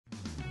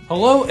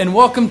Hello and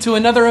welcome to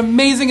another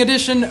amazing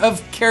edition of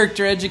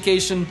Character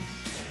Education.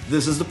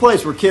 This is the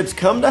place where kids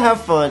come to have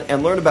fun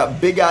and learn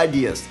about big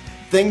ideas,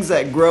 things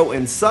that grow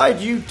inside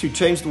you to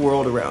change the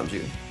world around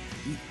you.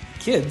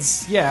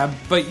 Kids, yeah,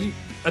 but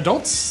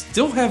adults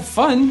still have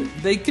fun.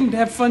 They can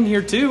have fun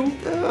here too.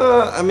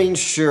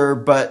 Sure,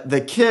 but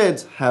the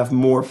kids have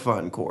more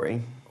fun,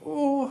 Corey.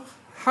 Oh,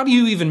 how do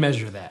you even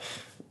measure that?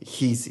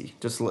 Easy,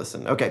 just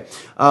listen. Okay,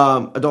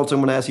 adults, I'm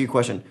going to ask you a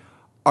question.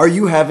 Are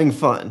you having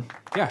fun?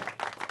 Yeah.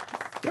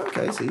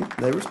 Okay, see,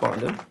 they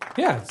responded.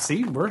 Yeah,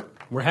 see, we're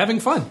having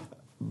fun.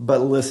 But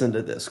listen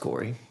to this,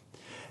 Corey.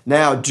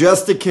 Now,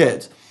 just the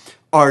kids.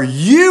 Are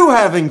you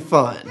having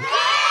fun? Well,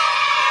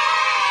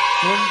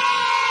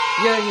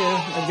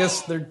 yeah, I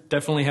guess they're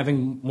definitely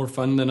having more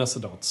fun than us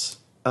adults.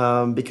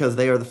 Because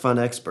they are the fun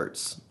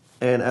experts.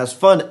 And as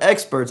fun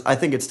experts, I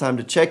think it's time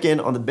to check in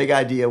on the big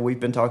idea we've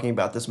been talking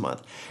about this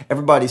month.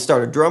 Everybody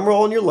start a drum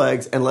roll on your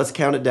legs and let's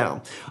count it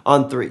down.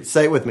 On 3.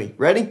 Say it with me.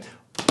 Ready?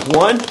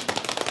 1,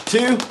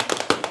 2,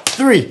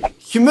 3.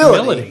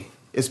 Humility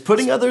is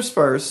putting others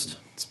first.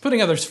 It's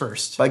putting others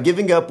first. By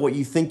giving up what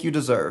you think you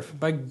deserve.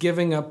 By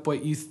giving up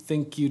what you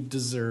think you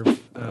deserve.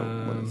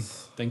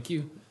 Thank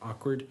you.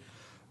 Awkward.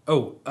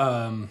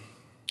 Tucker,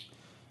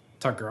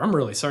 I'm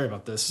really sorry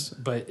about this,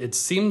 but it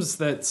seems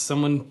that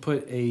someone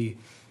put a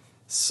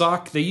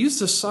sock, they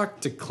used a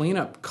sock to clean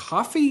up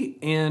coffee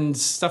and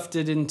stuffed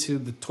it into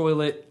the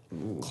toilet,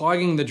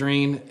 clogging the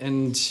drain,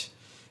 and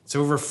it's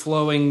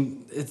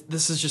overflowing.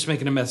 This is just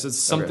making a mess. It's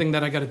something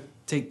that I got to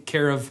take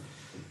care of.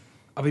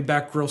 I'll be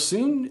back real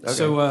soon. Okay.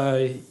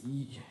 So,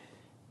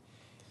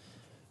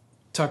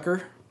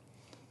 Tucker,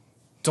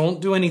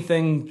 don't do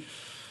anything.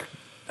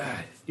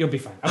 You'll be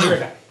fine. I'll be right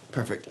back.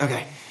 Perfect.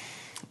 Okay.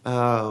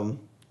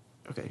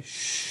 Okay.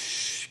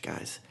 Shh,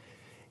 guys.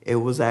 It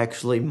was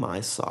actually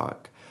my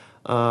sock.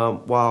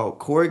 While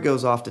Corey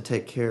goes off to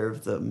take care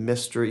of the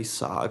mystery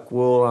sock,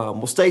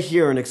 we'll stay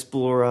here and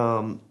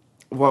explore.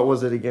 What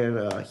was it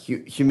again?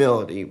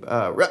 Humility.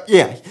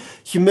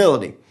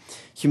 Humility.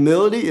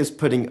 Humility is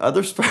putting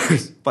others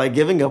first by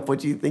giving up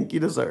what you think you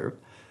deserve.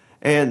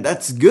 And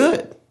that's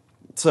good.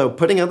 So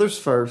putting others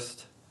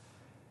first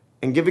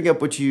and giving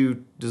up what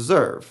you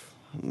deserve.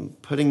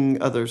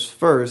 Putting others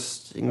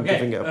first and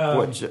giving up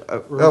what you...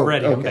 We're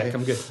ready. Okay. I'm back.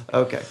 I'm good.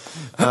 Okay.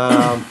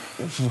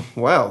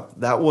 Wow,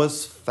 that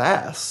was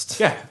fast.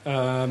 Yeah,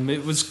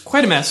 it was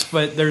quite a mess,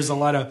 but there's a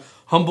lot of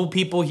humble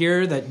people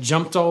here that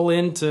jumped all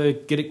in to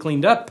get it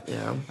cleaned up.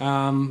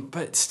 Yeah.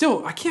 But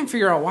still, I can't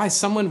figure out why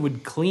someone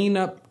would clean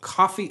up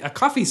a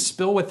coffee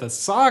spill with a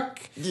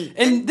sock,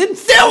 and then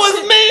that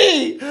was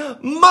me.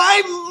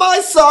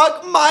 My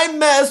sock, my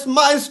mess,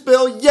 my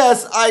spill.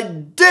 Yes, I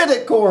did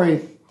it,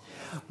 Corey.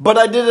 But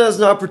I did it as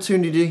an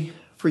opportunity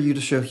for you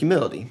to show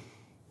humility.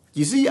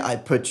 You see, I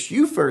put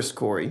you first,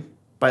 Corey,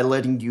 by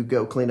letting you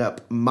go clean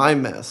up my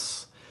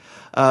mess.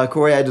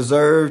 Corey, I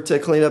deserve to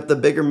clean up the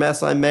bigger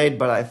mess I made,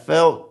 but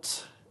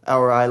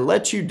I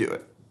let you do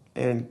it.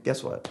 And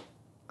guess what?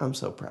 I'm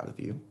so proud of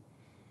you.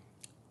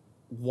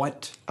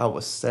 What? I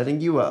was setting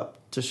you up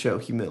to show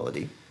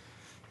humility.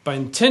 By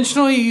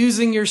intentionally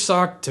using your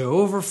sock to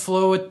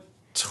overflow a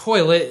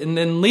toilet and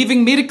then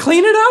leaving me to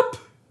clean it up?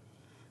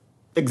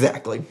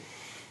 Exactly.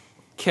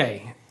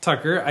 Okay,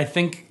 Tucker, I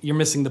think you're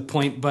missing the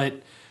point,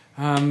 but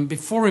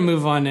before we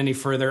move on any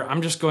further,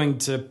 I'm just going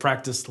to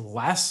practice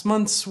last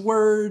month's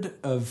word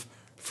of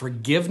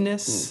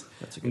forgiveness.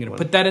 That's a good I'm going one.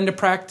 to put that into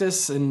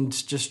practice and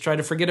just try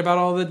to forget about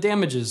all the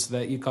damages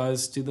that you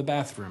caused to the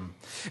bathroom.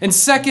 And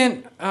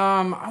second,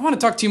 I want to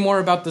talk to you more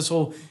about this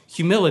whole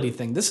humility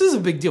thing. This is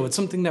a big deal. It's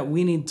something that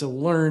we need to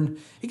learn.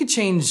 It could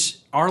change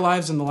our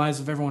lives and the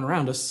lives of everyone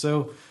around us,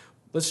 so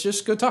let's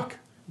just go talk.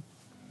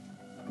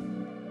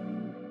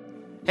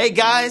 Hey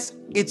guys,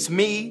 it's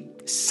me,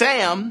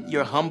 Sam,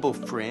 your humble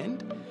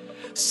friend.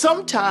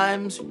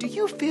 Sometimes, do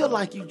you feel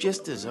like you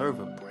just deserve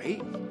a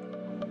break?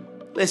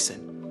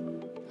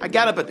 Listen, I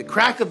got up at the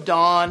crack of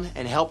dawn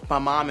and helped my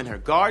mom in her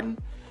garden.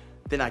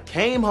 Then I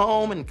came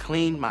home and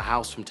cleaned my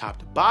house from top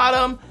to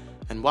bottom.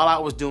 And while I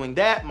was doing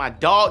that, my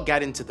dog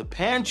got into the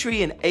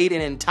pantry and ate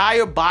an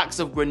entire box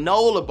of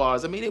granola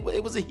bars. I mean, it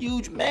was a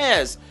huge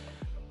mess.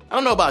 I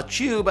don't know about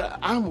you, but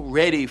I'm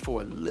ready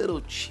for a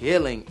little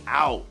chilling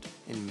out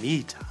and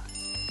me time.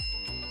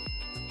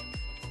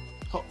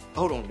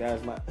 Hold on,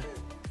 guys. My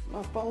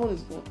phone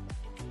is...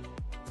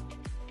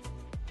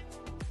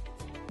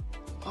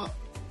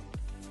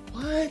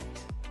 what?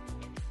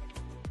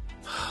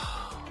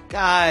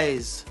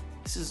 Guys,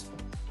 it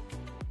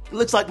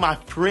looks like my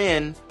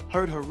friend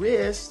hurt her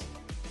wrist,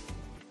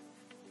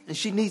 and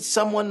she needs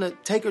someone to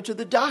take her to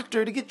the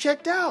doctor to get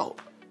checked out.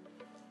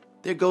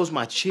 There goes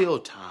my chill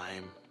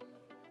time.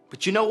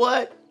 But you know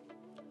what?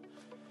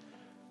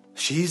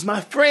 She's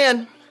my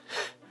friend,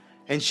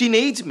 and she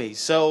needs me,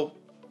 so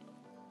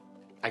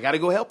I gotta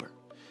go help her.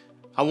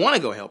 I want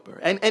to go help her,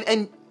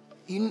 and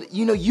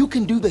you know you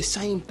can do the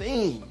same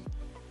thing.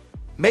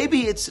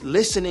 Maybe it's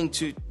listening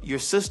to your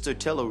sister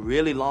tell a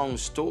really long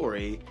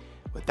story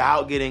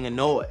without getting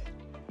annoyed,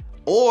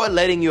 Or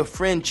letting your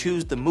friend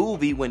choose the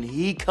movie when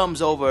he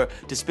comes over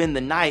to spend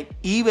the night,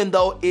 even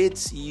though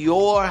it's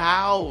your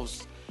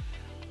house.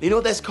 You know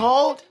what that's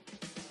called?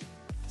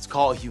 It's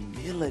called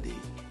humility.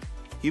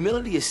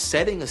 Humility is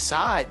setting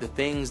aside the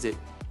things that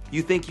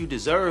you think you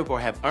deserve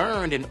or have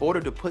earned in order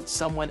to put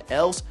someone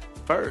else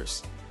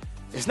first.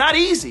 It's not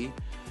easy,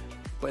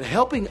 but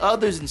helping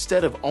others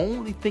instead of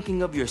only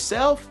thinking of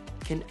yourself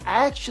can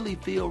actually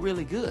feel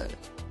really good.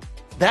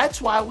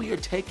 That's why we are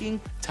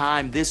taking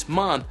time this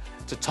month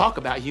to talk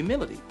about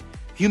humility.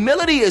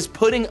 Humility is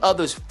putting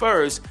others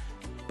first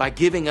by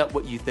giving up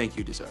what you think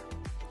you deserve.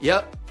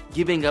 Yep,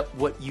 giving up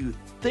what you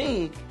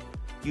think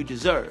you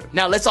deserve.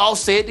 Now let's all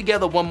say it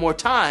together one more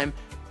time,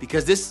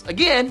 because this,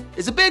 again,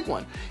 is a big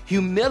one.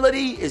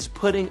 Humility is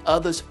putting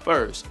others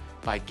first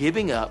by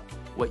giving up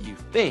what you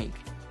think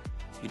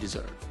you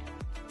deserve.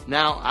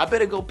 Now, I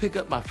better go pick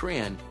up my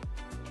friend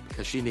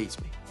because she needs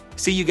me.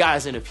 See you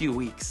guys in a few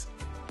weeks.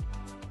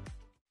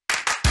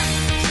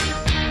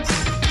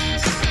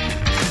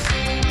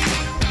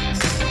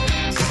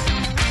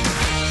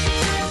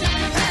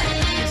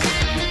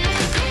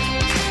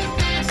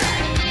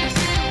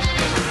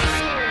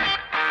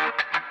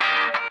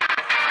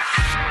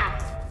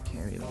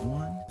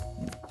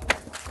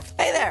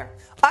 Hey there,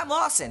 I'm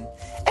Lawson, and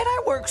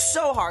I work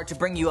so hard to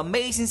bring you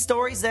amazing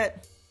stories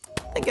that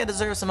I think I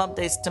deserve some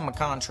updates to my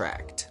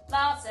contract.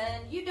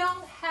 Lawson, you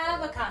don't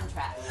have a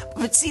contract.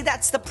 But see,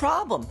 that's the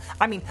problem.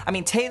 I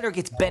mean, Taylor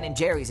gets Ben and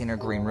Jerry's in her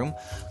green room.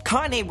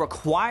 Kanye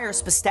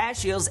requires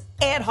pistachios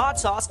and hot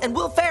sauce, and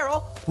Will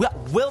Ferrell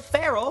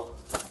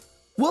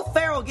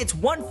gets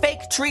one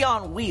fake tree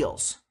on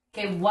wheels.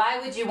 Okay, why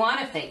would you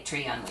want a fake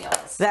tree on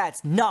wheels?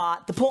 That's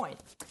not the point.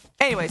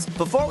 Anyways,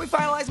 before we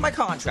finalize my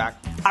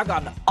contract, I've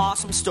got an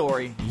awesome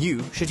story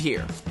you should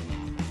hear.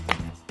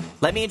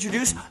 Let me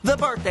introduce the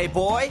birthday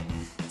boy,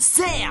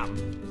 Sam.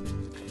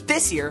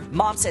 This year,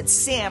 Mom said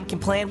Sam can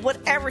plan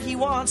whatever he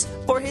wants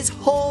for his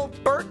whole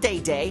birthday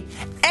day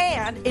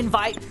and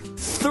invite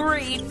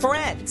 3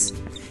 friends.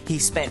 He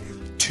spent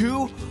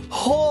 2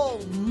 whole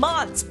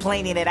months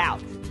planning it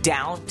out,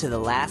 down to the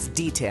last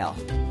detail.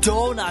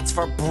 Donuts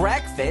for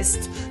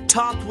breakfast,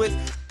 topped with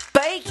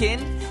bacon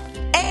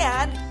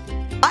and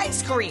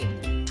ice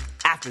cream.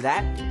 After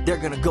that, they're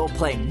gonna go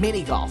play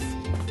mini golf,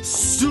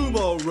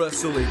 sumo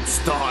wrestling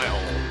style,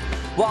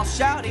 while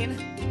shouting,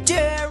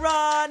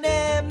 Geronimo!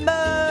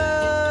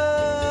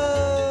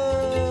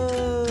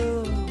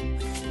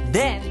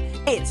 Then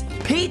it's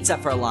pizza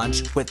for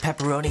lunch with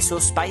pepperoni so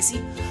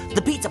spicy,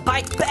 the pizza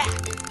bites back.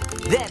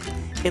 Then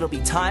it'll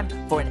be time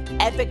for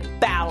an epic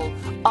battle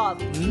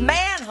of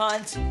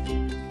manhunt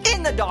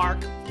in the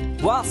dark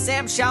while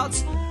Sam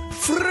shouts,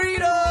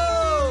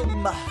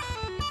 freedom!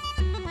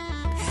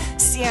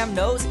 Sam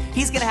knows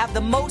he's gonna have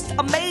the most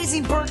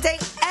amazing birthday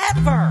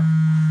ever!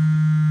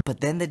 But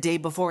then the day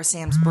before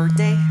Sam's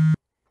birthday,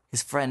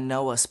 his friend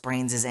Noah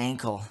sprains his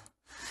ankle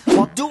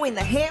while doing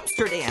the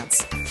hamster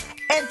dance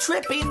and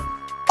tripping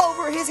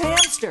over his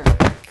hamster.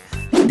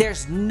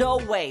 There's no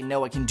way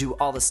Noah can do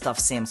all the stuff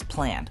Sam's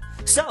planned.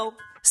 So,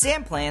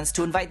 Sam plans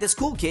to invite this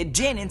cool kid,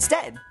 Jin,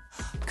 instead.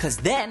 Cause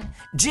then,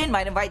 Jin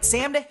might invite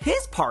Sam to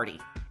his party.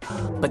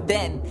 But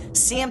then,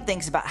 Sam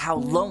thinks about how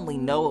lonely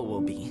Noah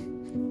will be,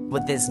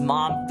 with his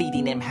mom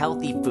feeding him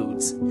healthy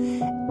foods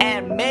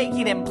and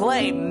making him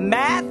play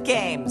math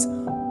games.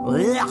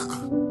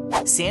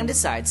 Ugh. Sam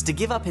decides to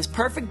give up his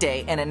perfect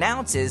day and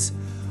announces,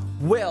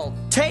 we'll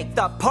take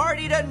the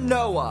party to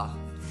Noah.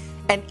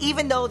 And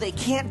even though they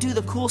can't do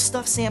the cool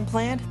stuff Sam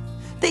planned,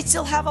 they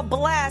still have a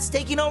blast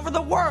taking over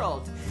the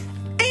world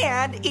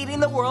and eating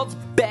the world's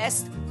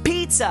best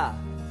pizza.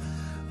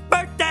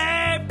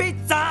 Birthday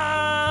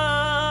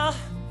pizza!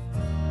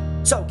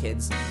 So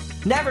kids,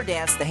 never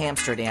dance the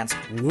hamster dance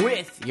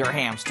with your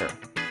hamster.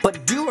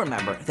 But do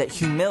remember that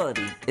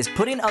humility is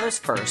putting others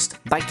first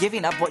by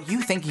giving up what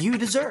you think you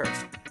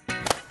deserve.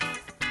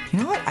 You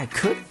know what? I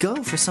could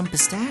go for some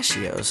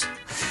pistachios,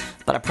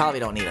 but I probably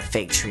don't need a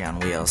fake tree on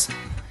wheels.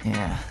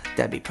 Yeah,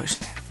 that'd be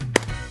pushing it.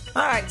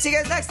 Alright, see you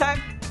guys next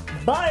time.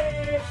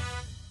 Bye!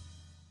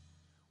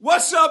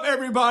 What's up,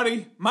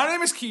 everybody? My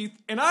name is Keith,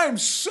 and I am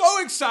so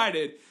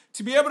excited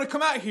to be able to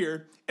come out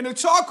here and to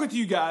talk with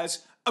you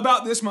guys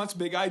about this month's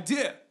big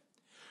idea.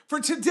 For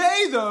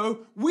today,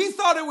 though, we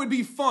thought it would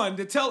be fun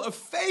to tell a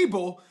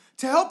fable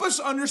to help us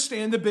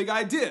understand the big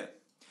idea.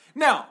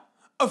 Now,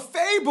 a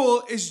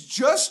fable is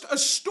just a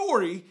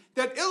story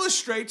that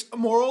illustrates a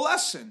moral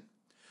lesson.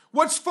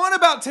 What's fun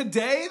about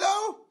today,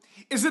 though,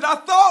 is that I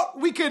thought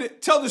we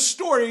could tell the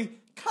story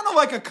kind of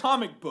like a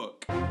comic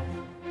book.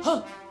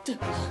 Huh.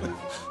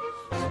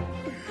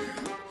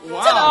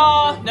 Wow.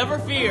 Ta-da! Never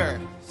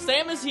fear.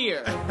 Sam is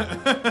here.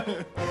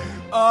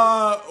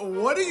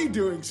 What are you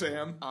doing,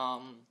 Sam?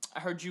 I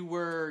heard you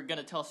were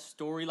gonna tell a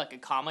story like a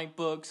comic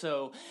book,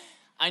 so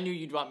I knew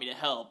you'd want me to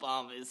help.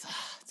 It's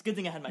a good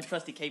thing I had my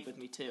trusty cape with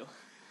me too.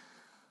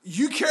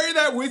 You carry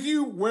that with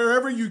you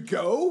wherever you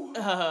go?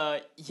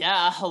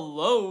 Yeah,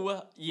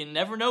 hello. You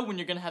never know when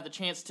you're gonna have the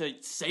chance to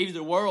save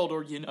the world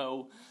or,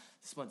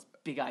 this one's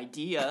big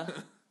idea.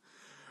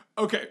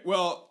 Okay,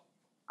 well,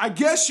 I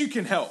guess you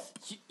can help.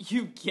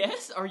 You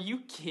guess? Are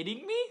you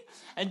kidding me?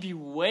 I'd be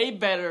way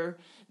better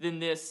than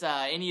this,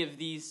 any of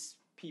these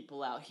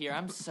people out here.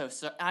 I'm so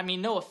sorry. I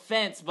mean, no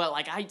offense, but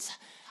like,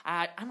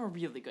 I'm a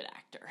really good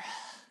actor.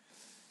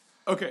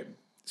 Okay,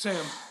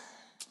 Sam,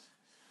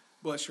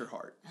 bless your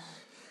heart.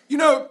 You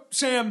know,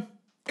 Sam,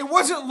 it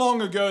wasn't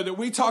long ago that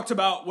we talked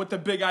about what the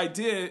big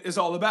idea is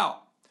all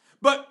about.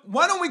 But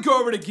why don't we go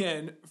over it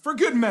again for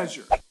good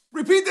measure?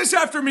 Repeat this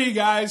after me,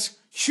 guys.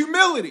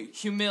 Humility.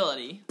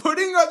 Humility.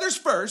 Putting others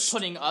first.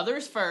 Putting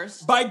others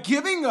first. By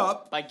giving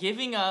up. By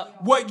giving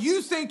up. What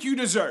you think you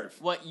deserve.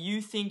 What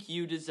you think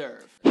you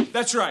deserve.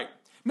 That's right.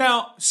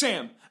 Now,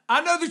 Sam,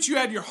 I know that you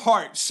had your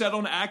heart set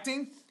on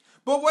acting,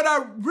 but what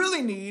I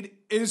really need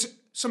is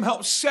some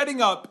help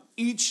setting up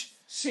each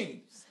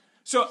scene.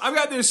 So I've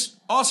got this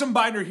awesome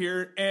binder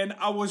here, and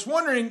I was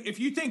wondering if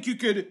you think you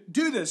could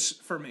do this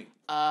for me.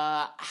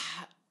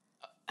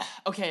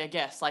 Okay, I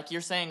guess. Like,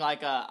 you're saying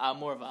like a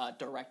more of a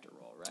director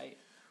role, right?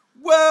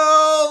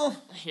 Well...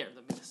 Here,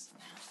 let me just...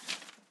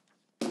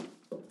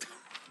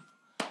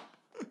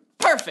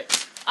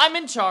 Perfect! I'm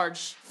in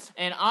charge,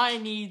 and I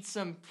need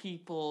some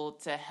people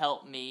to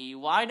help me.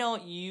 Why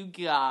don't you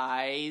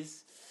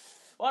guys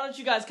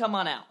come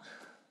on out?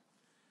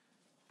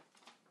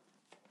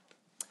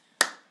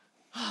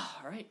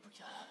 All right.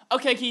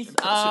 Okay, Keith,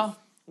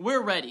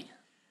 we're ready.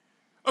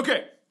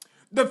 Okay,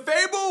 the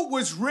fable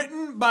was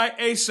written by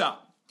Aesop,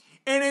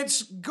 and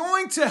it's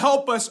going to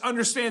help us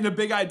understand the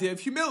big idea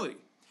of humility.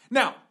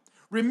 Now,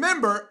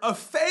 remember, a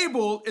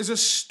fable is a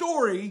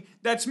story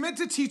that's meant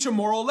to teach a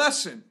moral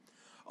lesson.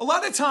 A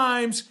lot of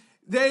times,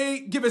 they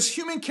give us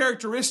human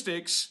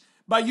characteristics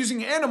by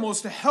using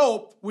animals to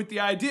help with the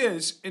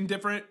ideas in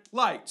different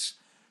lights.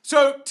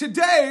 So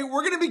today,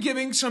 we're going to be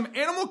giving some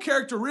animal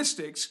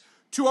characteristics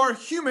to our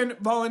human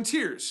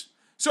volunteers.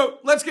 So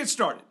let's get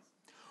started.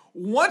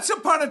 Once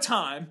upon a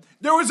time,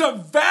 there was a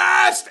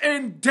vast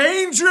and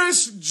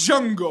dangerous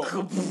jungle.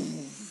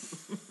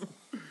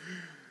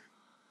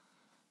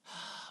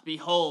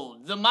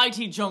 Behold, the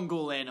mighty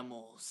jungle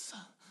animals.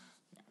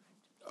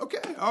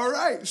 Okay, all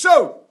right.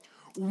 So,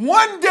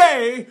 one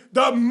day,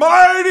 the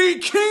mighty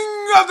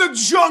king of the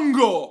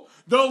jungle,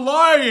 the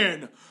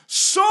lion,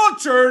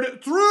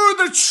 sauntered through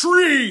the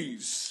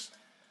trees.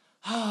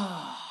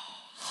 Ha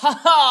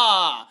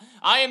ha!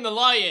 I am the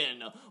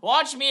lion.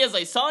 Watch me as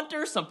I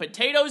saunter some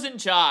potatoes and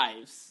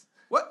chives.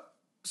 What?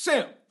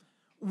 Sam,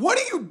 what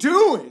are you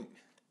doing?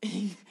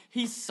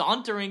 He's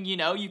sauntering, you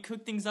know. You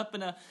cook things up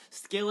in a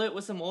skillet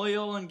with some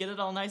oil and get it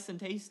all nice and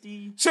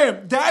tasty.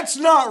 Sam, that's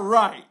not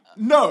right.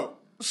 No,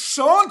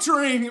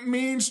 sauntering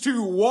means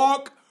to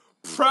walk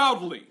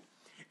proudly.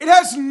 It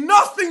has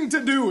nothing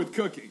to do with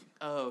cooking.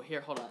 Oh,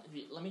 here, hold on.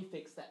 Let me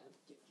fix that.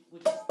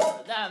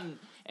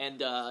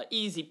 And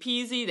easy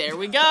peasy. There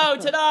we go.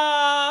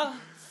 Ta-da!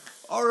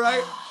 All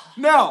right.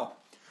 Now,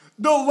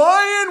 the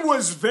lion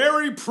was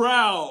very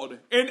proud,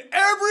 and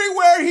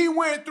everywhere he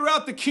went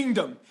throughout the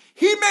kingdom,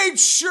 he made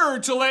sure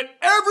to let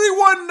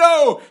everyone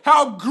know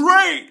how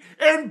great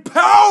and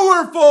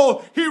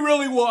powerful he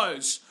really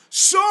was.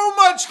 So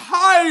much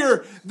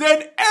higher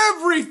than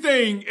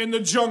everything in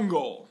the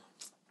jungle.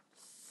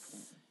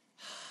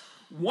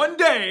 One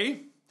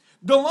day,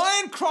 the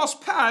lion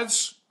crossed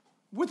paths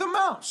with a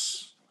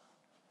mouse.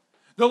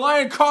 The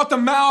lion caught the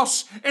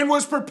mouse and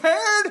was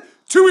prepared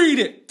to eat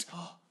it.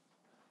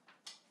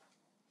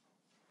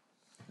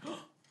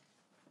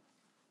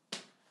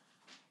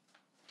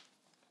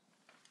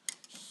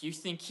 You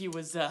think he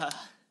was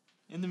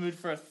in the mood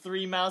for a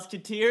Three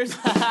Mouseketeers?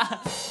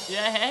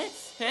 Yeah,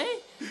 hey?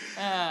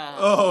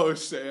 Oh,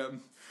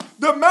 Sam.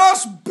 The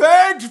mouse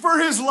begged for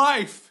his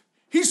life.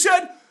 He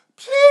said,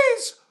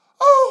 "Please,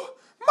 oh,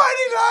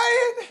 mighty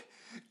lion,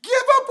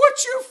 give up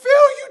what you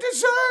feel you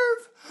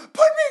deserve.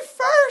 Put me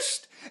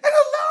first and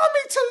allow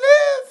me to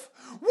live.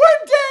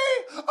 One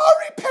day I'll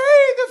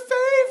repay the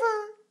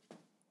favor."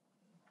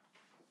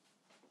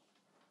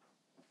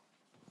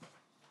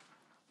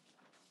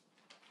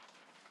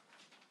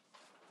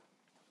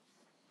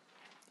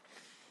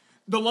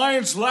 The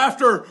lion's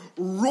laughter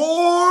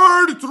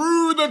roared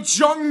through the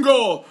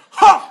jungle.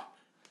 Ha!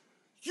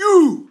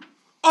 You,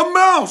 a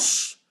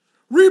mouse,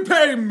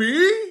 repay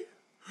me,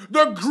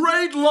 the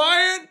great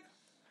lion?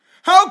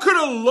 How could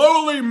a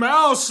lowly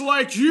mouse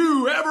like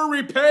you ever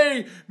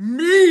repay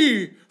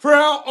me for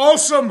how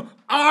awesome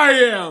I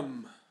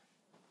am?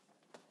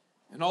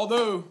 And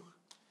although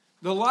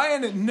the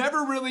lion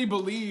never really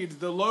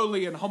believed the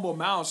lowly and humble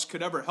mouse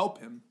could ever help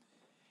him,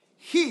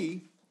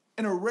 he,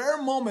 in a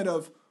rare moment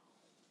of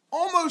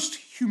almost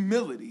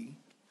humility,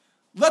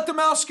 let the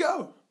mouse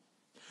go.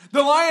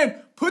 The lion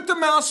put the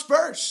mouse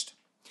first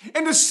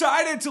and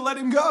decided to let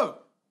him go,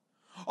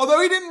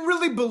 although he didn't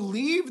really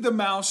believe the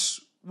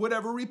mouse would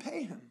ever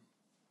repay him.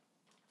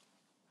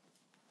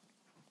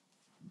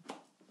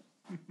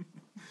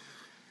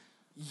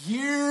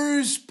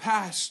 Years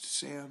passed,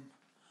 Sam,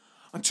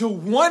 until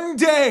one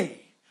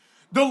day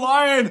the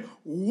lion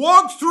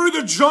walked through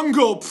the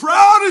jungle,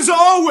 proud as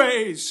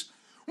always,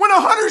 when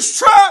a hunter's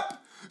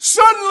trap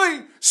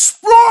suddenly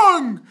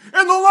sprung,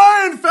 and the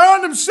lion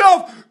found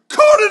himself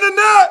caught in a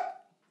net.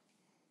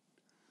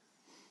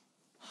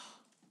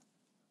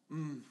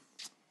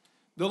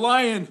 The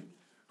lion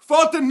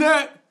fought the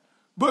net,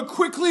 but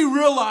quickly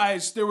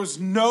realized there was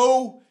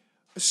no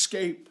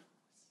escape.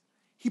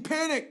 He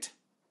panicked,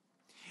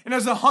 and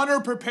as the hunter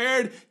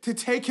prepared to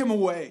take him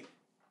away,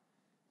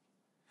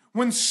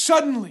 when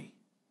suddenly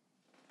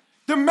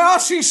the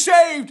mouse he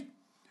saved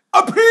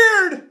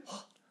appeared.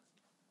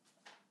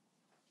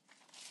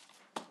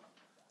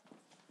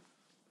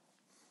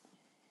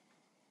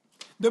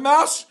 The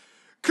mouse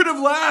could have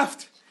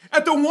laughed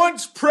at the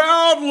once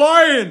proud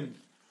lion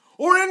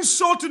or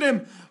insulted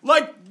him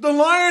like the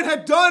lion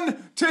had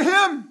done to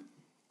him.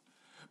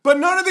 But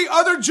none of the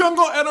other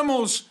jungle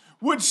animals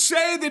would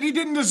say that he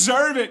didn't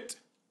deserve it.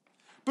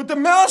 But the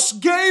mouse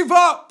gave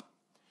up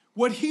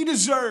what he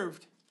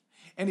deserved,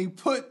 and he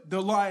put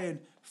the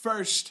lion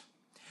first.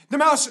 The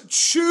mouse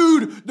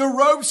chewed the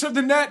ropes of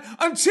the net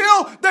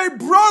until they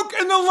broke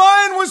and the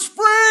lion was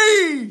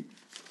free.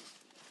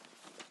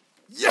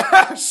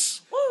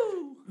 Yes!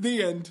 Woo!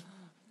 The end.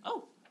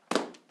 Oh.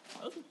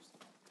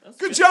 That's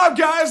Good job,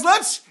 guys.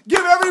 Let's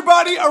give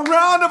everybody a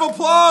round of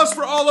applause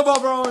for all of our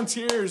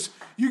volunteers.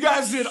 You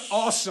guys did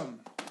awesome.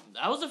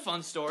 That was a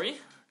fun story.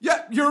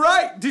 Yeah, you're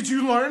right. Did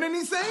you learn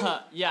anything?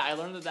 Yeah, I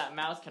learned that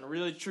mouse can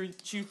really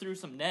chew through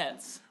some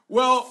nets.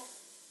 Well,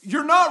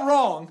 you're not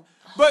wrong,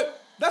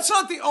 but that's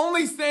not the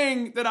only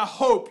thing that I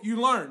hope you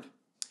learned.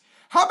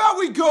 How about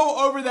we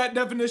go over that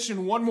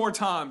definition one more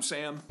time,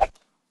 Sam?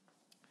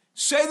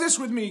 Say this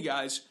with me,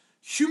 guys.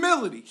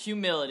 Humility.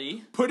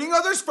 Humility. Putting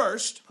others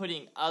first.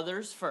 Putting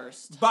others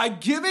first. By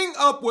giving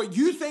up what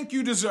you think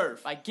you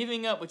deserve. By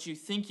giving up what you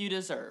think you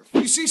deserve.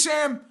 You see,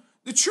 Sam,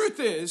 the truth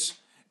is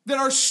that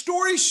our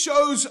story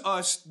shows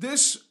us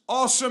this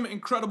awesome,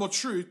 incredible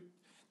truth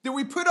that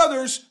we put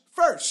others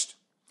first.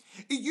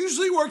 It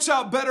usually works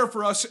out better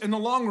for us in the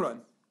long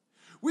run.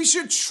 We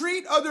should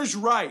treat others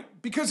right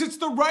because it's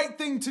the right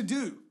thing to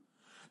do.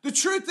 The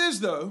truth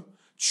is, though,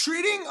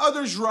 treating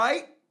others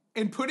right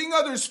and putting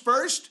others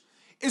first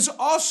is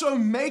also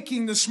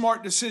making the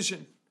smart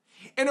decision.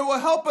 And it will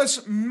help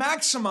us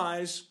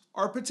maximize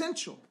our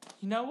potential.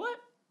 You know what?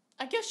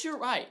 I guess you're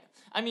right.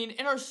 I mean,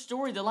 in our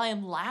story, the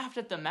lion laughed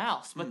at the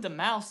mouse, but the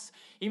mouse,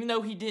 even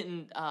though he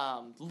didn't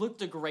look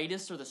the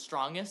greatest or the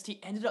strongest, he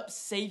ended up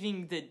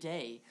saving the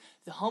day.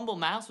 The humble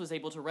mouse was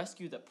able to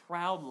rescue the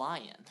proud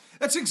lion.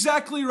 That's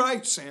exactly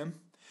right, Sam.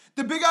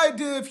 The big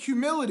idea of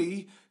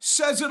humility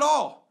says it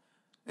all.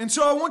 And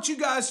so I want you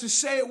guys to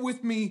say it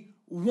with me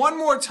one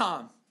more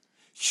time.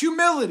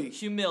 Humility.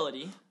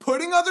 Humility.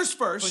 Putting others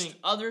first. Putting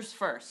others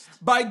first.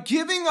 By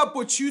giving up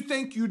what you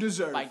think you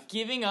deserve. By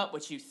giving up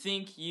what you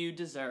think you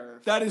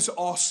deserve. That is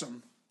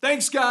awesome.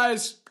 Thanks,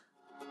 guys.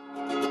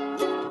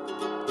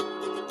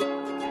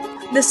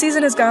 This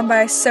season has gone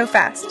by so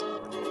fast.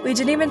 We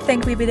didn't even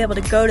think we'd be able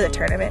to go to the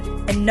tournament,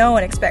 and no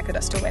one expected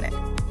us to win it.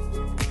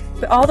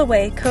 But all the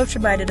way, Coach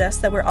reminded us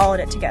that we're all in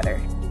it together.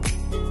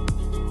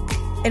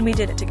 And we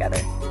did it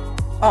together.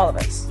 All of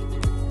us.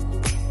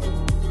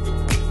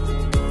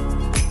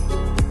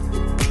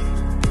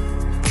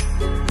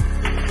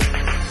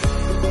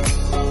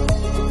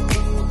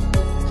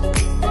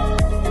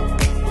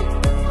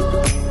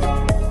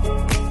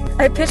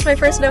 I pitched my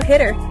first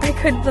no-hitter. I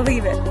couldn't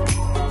believe it.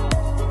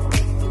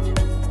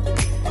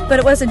 But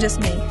it wasn't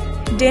just me.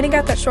 Danny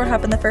got that short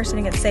hop in the first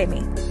inning and saved me.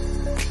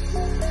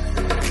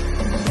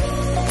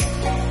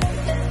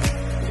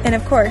 And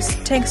of course,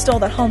 Tank stole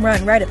that home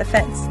run right at the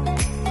fence.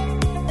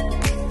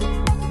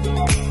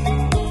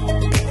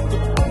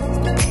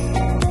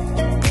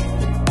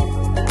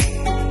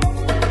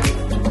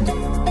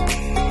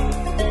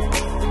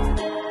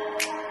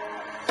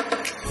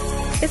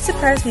 It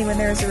surprised me when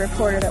there was a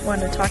reporter that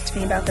wanted to talk to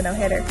me about the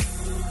no-hitter.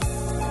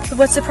 But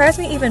what surprised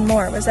me even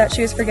more was that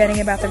she was forgetting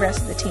about the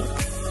rest of the team.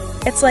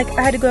 It's like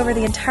I had to go over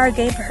the entire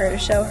game for her to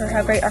show her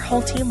how great our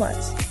whole team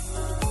was.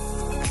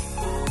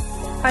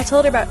 I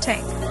told her about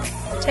Tank.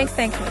 Tank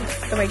thanked me,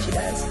 the way she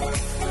does.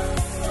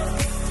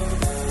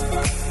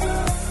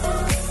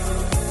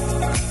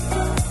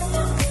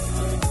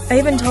 I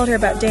even told her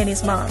about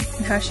Danny's mom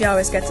and how she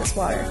always gets us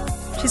water.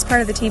 She's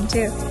part of the team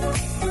too.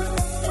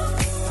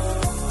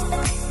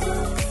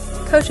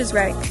 Coach is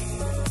right.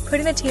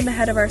 Putting the team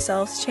ahead of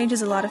ourselves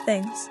changes a lot of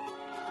things.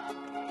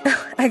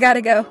 I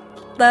gotta go.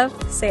 Love,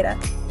 Seda.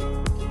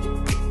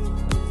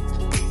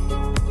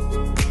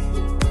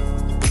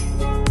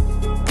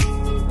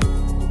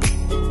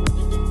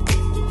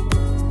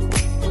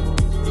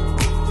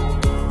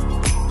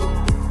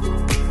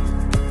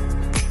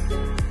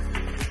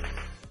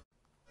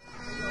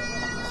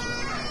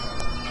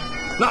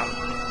 Not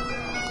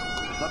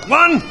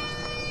one!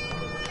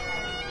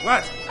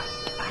 What?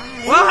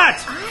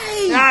 What?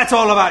 That's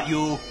all about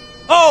you.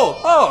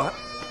 Oh!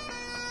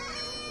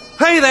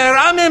 Hey there,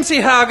 I'm MC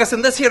Hargus,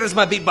 and this here is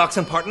my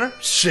beatboxing partner,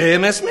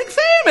 Seamus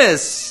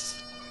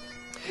McFamous.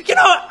 You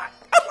know, I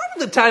love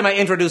the time I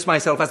introduce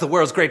myself as the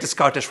world's greatest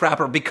Scottish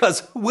rapper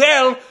because,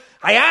 well,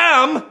 I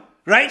am.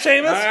 Right,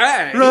 Seamus? All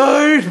right.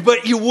 Right,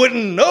 but you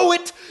wouldn't know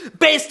it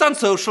based on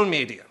social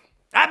media.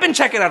 I've been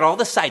checking out all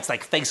the sites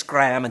like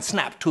Facegram and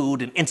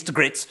Snaptude and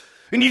Instagrits,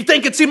 and you'd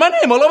think you'd see my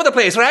name all over the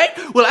place, right?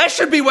 Well, I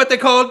should be what they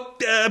call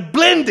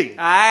blending.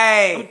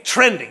 Aye.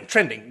 Trending,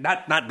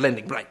 not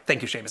blending. Right,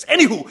 thank you, Seamus.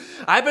 Anywho,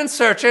 I've been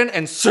searching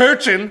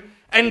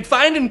and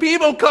finding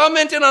people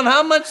commenting on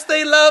how much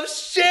they love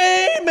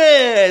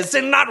Seamus,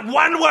 and not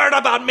one word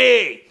about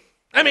me.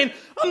 I mean,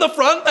 I'm the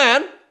front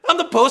man. I'm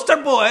the poster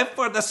boy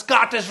for the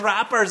Scottish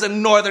rappers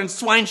in northern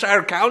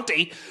Swanshire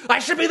County. I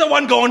should be the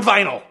one going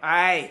vinyl.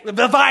 Aye. The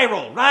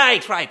viral.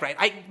 Right.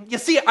 You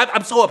see,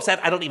 I'm so upset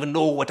I don't even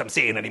know what I'm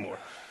saying anymore.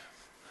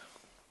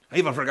 I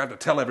even forgot to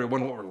tell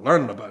everyone what we're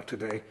learning about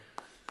today.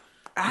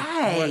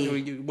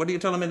 Aye. What are you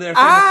telling me there?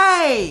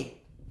 Aye.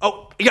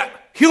 Oh, yeah,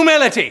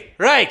 humility.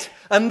 Right.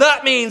 And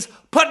that means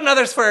putting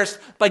others first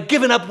by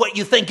giving up what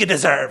you think you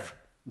deserve.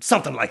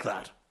 Something like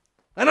that.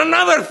 And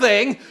another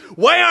thing,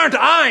 why aren't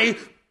I...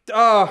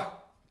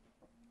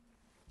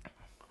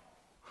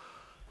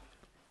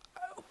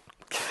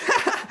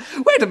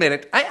 Wait a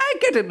minute. I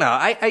get it now.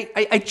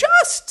 I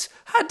just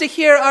had to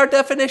hear our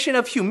definition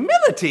of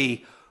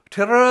humility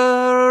to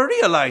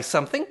realize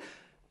something.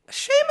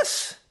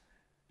 Seamus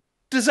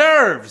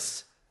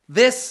deserves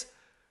this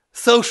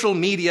social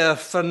media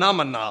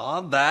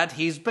phenomena that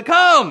he's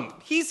become.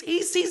 He's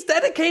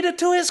dedicated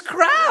to his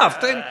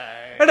craft and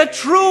a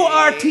true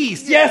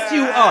artiste. Yes,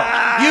 you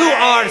are. You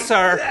are,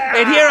 sir.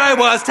 And here I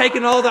was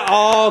taking all the...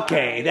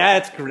 Okay,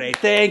 that's great.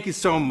 Thank you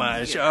so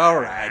much. All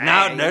right.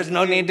 Now, there's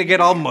no need to get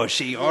all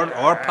mushy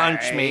or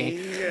punch me.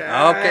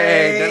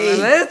 Okay,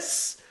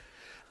 let's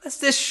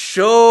just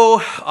show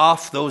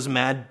off those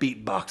mad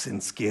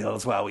beatboxing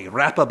skills while we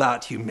rap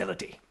about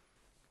humility.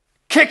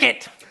 Kick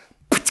it!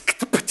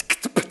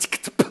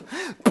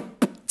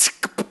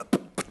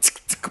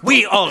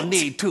 We all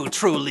need to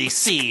truly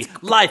see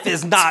life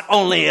is not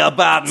only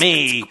about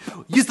me.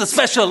 Use the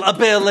special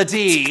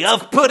ability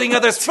of putting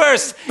others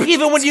first,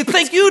 even when you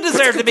think you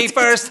deserve to be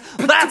first.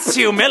 That's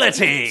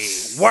humility.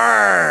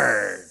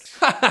 Word.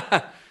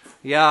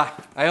 Yeah,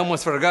 I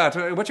almost forgot.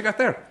 What you got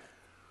there?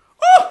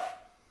 Oh,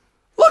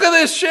 look at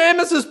this.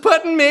 Seamus is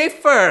putting me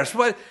first.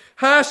 What?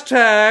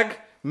 Hashtag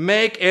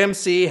make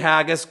MC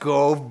Haggis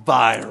go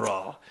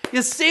viral.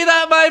 You see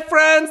that, my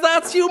friends?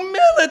 That's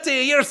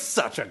humility. You're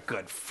such a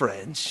good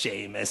friend,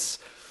 Seamus.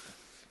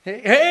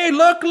 Hey,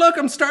 look,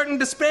 I'm starting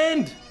to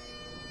spend.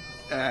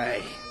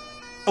 Aye.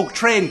 Oh,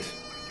 trend,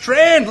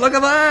 look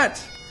at that.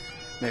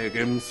 Make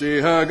MC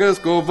Haggis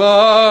go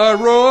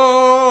viral.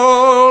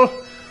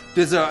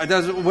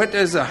 What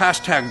does a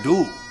hashtag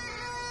do?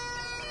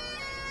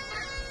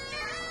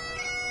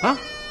 Huh?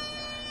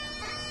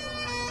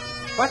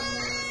 What?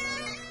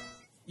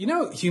 You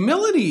know,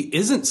 humility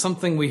isn't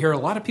something we hear a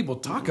lot of people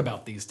talk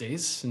about these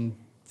days. In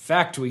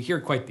fact, we hear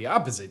quite the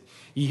opposite.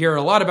 You hear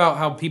a lot about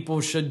how people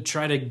should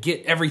try to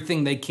get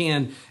everything they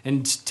can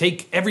and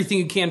take everything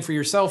you can for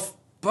yourself.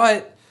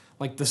 But,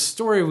 like the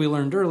story we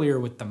learned earlier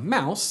with the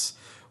mouse,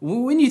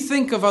 when you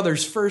think of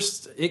others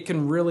first, it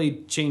can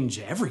really change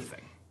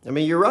everything. I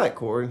mean, you're right,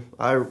 Corey.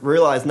 I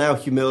realize now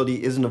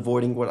humility isn't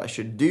avoiding what I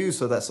should do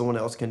so that someone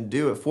else can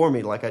do it for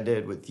me, like I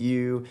did with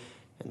you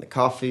and the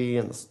coffee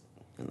and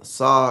the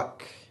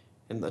sock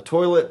and the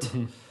toilet.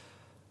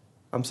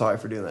 I'm sorry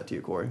for doing that to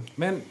you, Corey.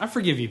 Man, I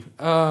forgive you.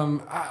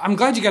 I'm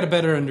glad you got a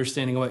better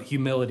understanding of what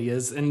humility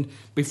is. And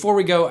before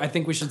we go, I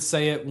think we should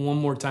say it one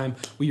more time.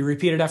 Will you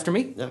repeat it after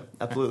me? Yeah,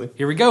 absolutely.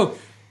 Here we go.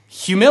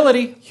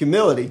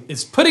 Humility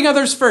is putting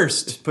others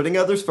first.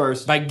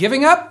 By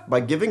giving up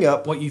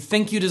what you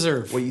think you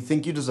deserve.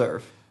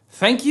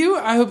 Thank you.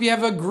 I hope you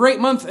have a great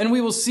month, and we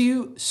will see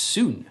you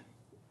soon.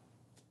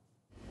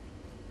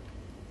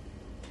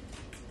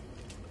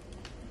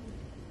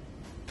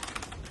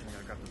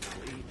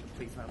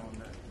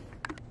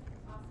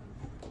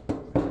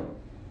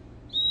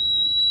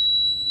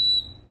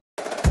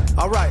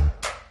 All right.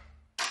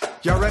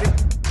 Y'all ready?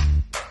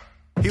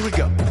 Here we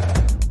go.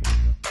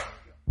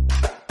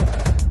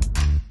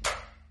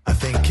 I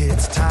think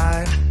it's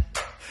time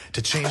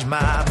to change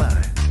my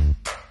mind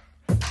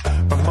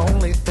from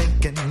only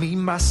thinking me,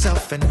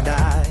 myself, and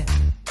I.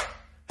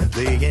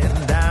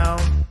 Laying down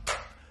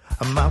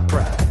my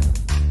pride.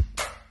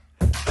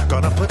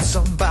 Gonna put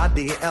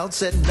somebody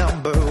else at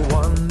number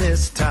one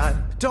this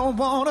time. Don't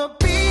wanna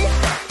be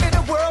in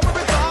a world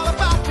where it's all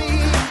about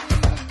me.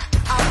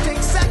 I'll take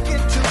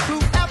second to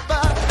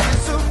whoever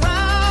is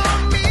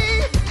around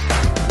me.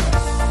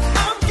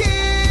 I'm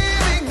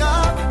giving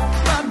up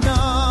my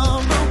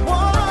number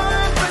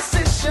one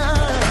position.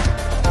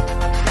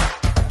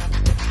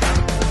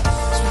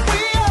 So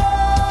we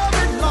all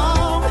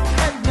belong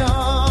at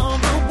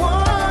number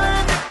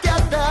one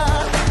together.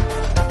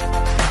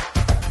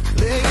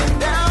 Laying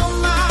down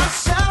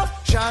myself,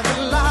 shine the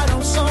light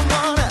on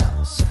someone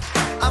else.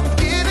 I'm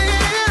giving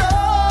it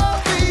all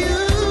for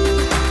you.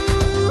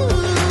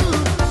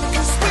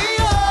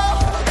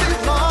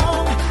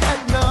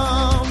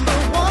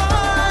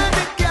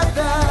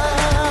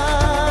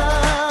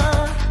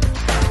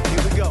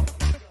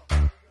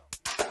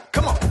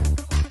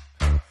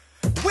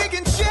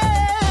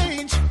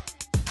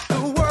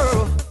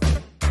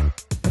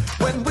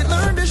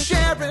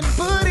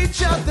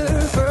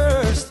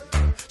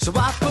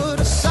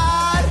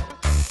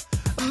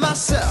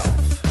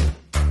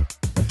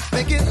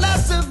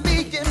 less of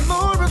me and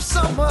more of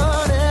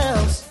someone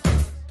else.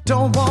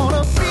 Don't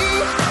wanna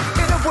be